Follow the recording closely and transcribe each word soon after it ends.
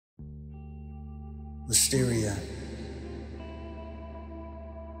Wisteria.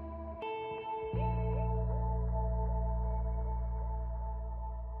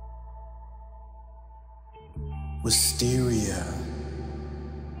 Wisteria.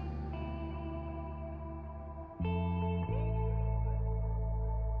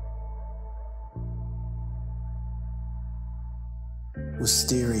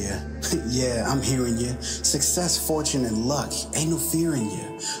 Wisteria. Yeah, I'm hearing you. Success, fortune, and luck. Ain't no fear in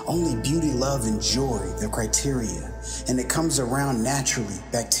you. Only beauty, love, and joy, the criteria. And it comes around naturally,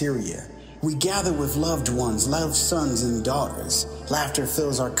 bacteria. We gather with loved ones, loved sons and daughters. Laughter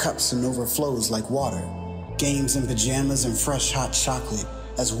fills our cups and overflows like water. Games and pajamas and fresh hot chocolate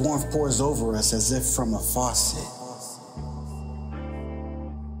as warmth pours over us as if from a faucet.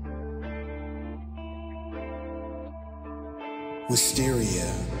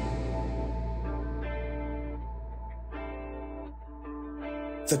 Wisteria.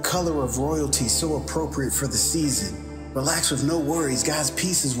 The color of royalty so appropriate for the season. Relax with no worries, God's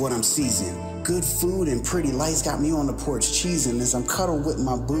peace is what I'm seizing. Good food and pretty lights got me on the porch cheesing as I'm cuddled with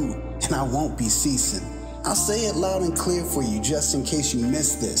my boo, and I won't be ceasing. I'll say it loud and clear for you just in case you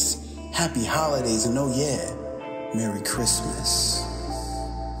missed this. Happy holidays and oh yeah, Merry Christmas.